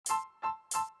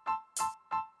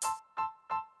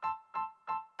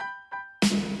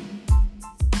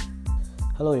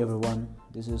Hello everyone,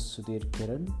 this is Sudhir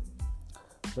Kiran.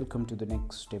 Welcome to the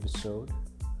next episode.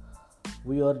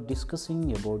 We are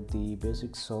discussing about the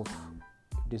basics of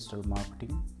digital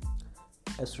marketing.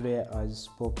 Yesterday I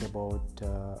spoke about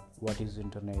what is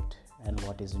internet and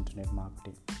what is internet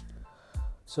marketing.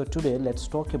 So today let's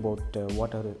talk about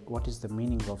what is the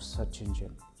meaning of search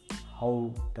engine.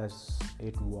 How does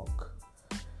it work?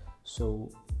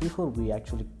 So before we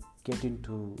actually get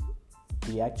into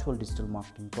the actual digital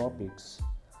marketing topics,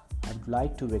 I'd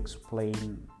like to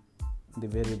explain the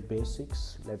very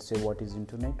basics. Let's say what is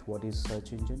internet, what is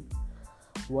search engine,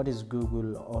 what is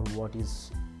Google, or what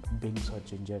is Bing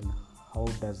search engine, how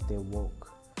does they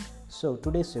work. So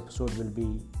today's episode will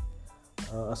be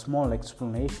a small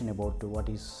explanation about what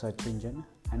is search engine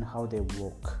and how they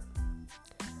work.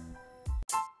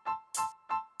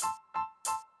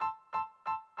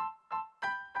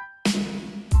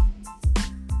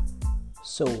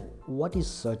 So what is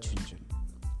search engine?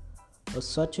 A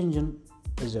search engine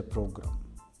is a program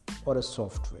or a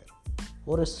software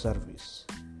or a service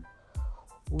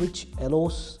which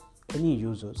allows any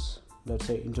users, let's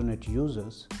say internet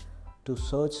users, to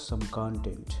search some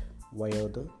content via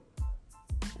the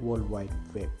World Wide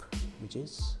Web, which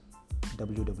is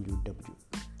www.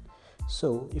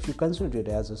 So if you consider it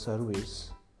as a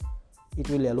service, it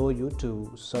will allow you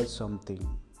to search something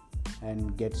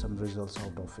and get some results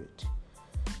out of it.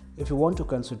 If you want to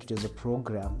consider it as a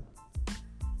program,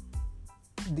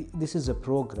 this is a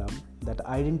program that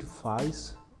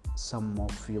identifies some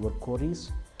of your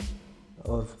queries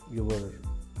or your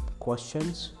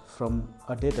questions from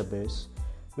a database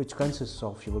which consists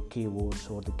of your keywords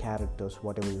or the characters,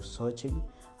 whatever you're searching,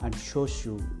 and shows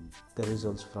you the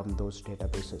results from those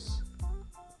databases.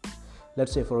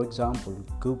 Let's say, for example,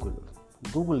 Google.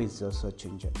 Google is a search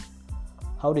engine.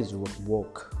 How does it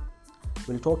work?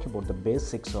 We'll talk about the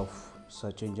basics of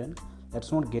search engine.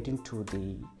 Let's not get into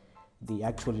the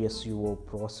actual SEO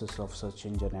process of search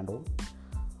engine and all.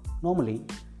 Normally,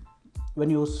 when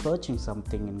you're searching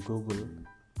something in Google,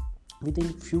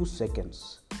 within few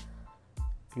seconds,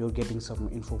 you're getting some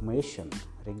information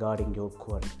regarding your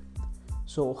query.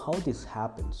 So how this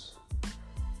happens,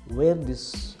 where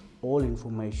this all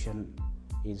information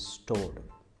is stored,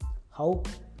 how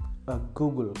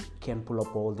Google can pull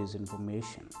up all this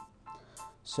information.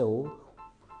 So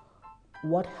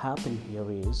what happened here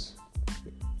is,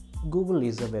 Google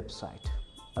is a website,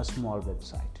 a small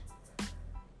website.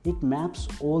 It maps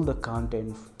all the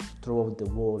content throughout the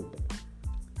world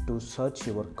to search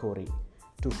your query,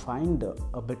 to find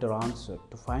a better answer,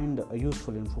 to find a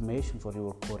useful information for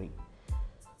your query.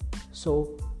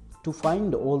 So to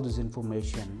find all this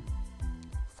information,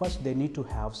 first they need to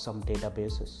have some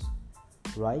databases,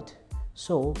 right?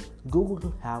 So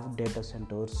Google have data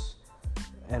centers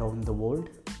around the world.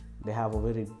 They have a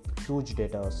very huge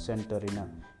data center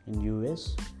in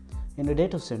US. In the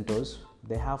data centers,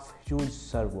 they have huge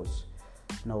servers,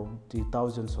 the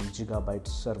thousands of gigabyte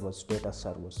servers, data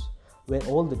servers, where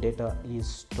all the data is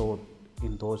stored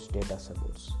in those data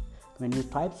servers. When you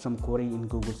type some query in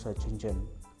Google search engine,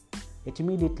 it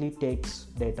immediately takes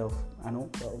data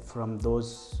from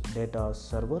those data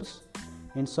servers.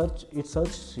 It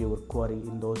searches your query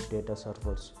in those data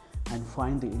servers and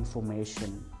find the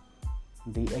information,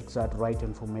 the exact right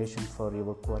information for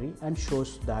your query, and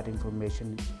shows that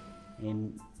information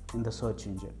in the search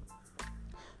engine.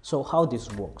 So how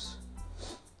this works?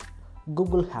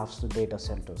 Google has the data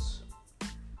centers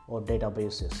or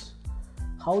databases.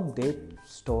 How they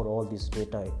store all this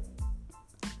data?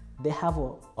 They have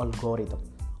an algorithm.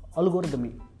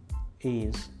 Algorithm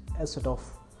is a set of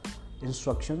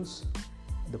instructions,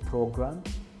 the program,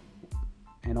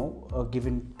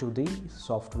 given to the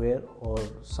software or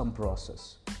some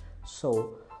process.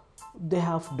 So they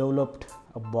have developed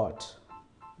a bot,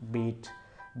 be it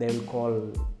they will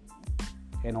call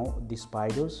the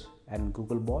spiders and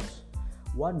Google bots.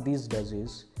 What this does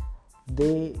is,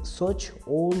 they search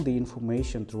all the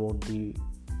information throughout the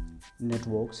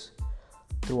networks,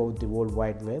 throughout the World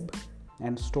Wide Web,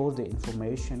 and store the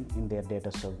information in their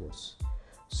data servers.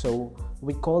 So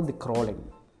we call the crawling,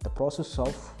 the process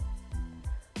of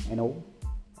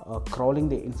crawling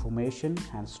the information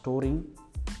and storing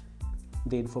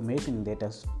the information in their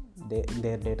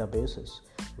databases.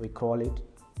 We call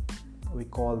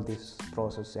this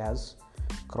process as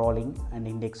crawling and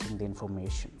indexing the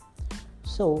information.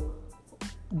 So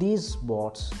these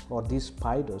bots or these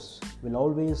spiders will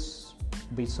always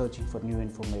be searching for new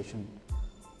information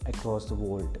across the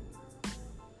world.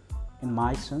 In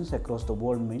my sense, across the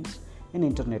world means in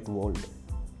internet world.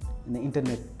 In the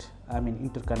internet,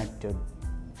 interconnected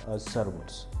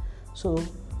servers. So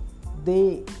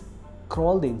they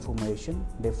crawl the information,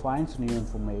 they find new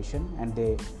information, and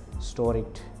they store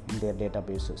it in their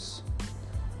databases.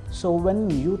 So when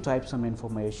you type some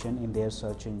information in their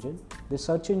search engine, the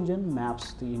search engine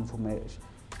maps the information,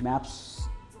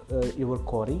 your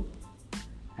query,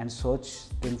 and search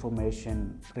the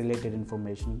information, related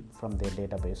information from their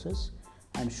databases,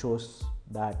 and shows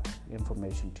that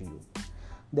information to you.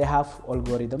 They have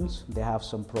algorithms, they have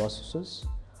some processes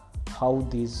how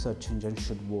these search engines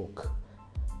should work.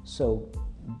 So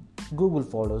Google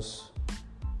follows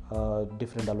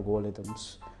different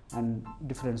algorithms, and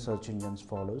different search engines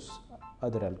follows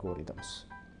other algorithms.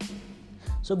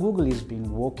 So Google is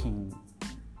been working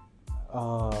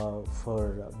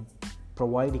for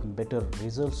providing better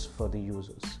results for the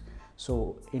users.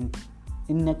 So in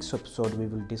next episode we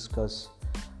will discuss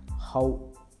how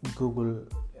Google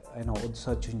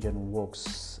search engine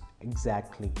works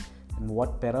exactly, and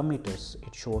what parameters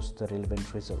it shows the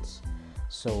relevant results.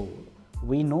 So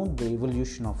we know the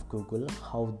evolution of Google,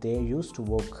 how they used to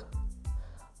work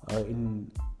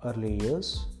in early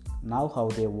years, now how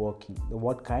they're working,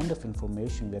 what kind of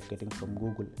information we are getting from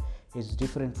Google is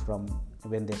different from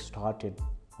when they started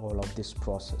all of this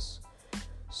process.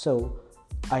 So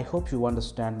I hope you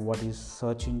understand what is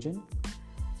search engine.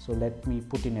 So let me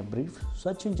put in a brief.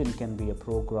 Search engine can be a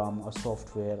program, a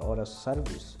software, or a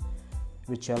service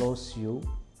which allows you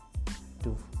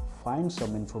to find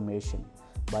some information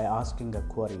by asking a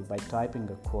query, by typing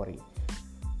a query.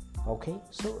 Okay,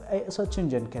 so a search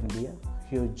engine can be a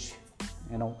huge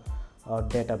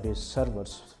database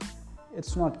servers.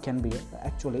 It's not can be,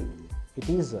 actually it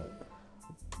is a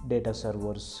data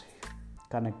servers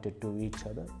connected to each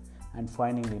other and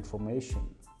finding the information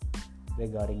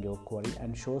regarding your query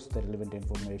and shows the relevant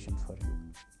information for you.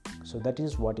 So that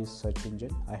is what is search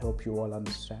engine. I hope you all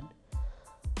understand.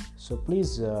 So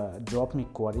please drop me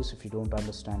queries if you don't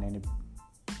understand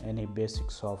any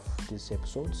basics of these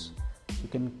episodes. You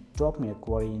can drop me a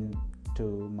query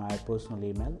to my personal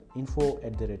email,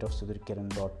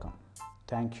 info@sudirkiran.com.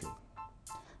 Thank you.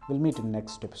 We'll meet in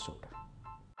next episode.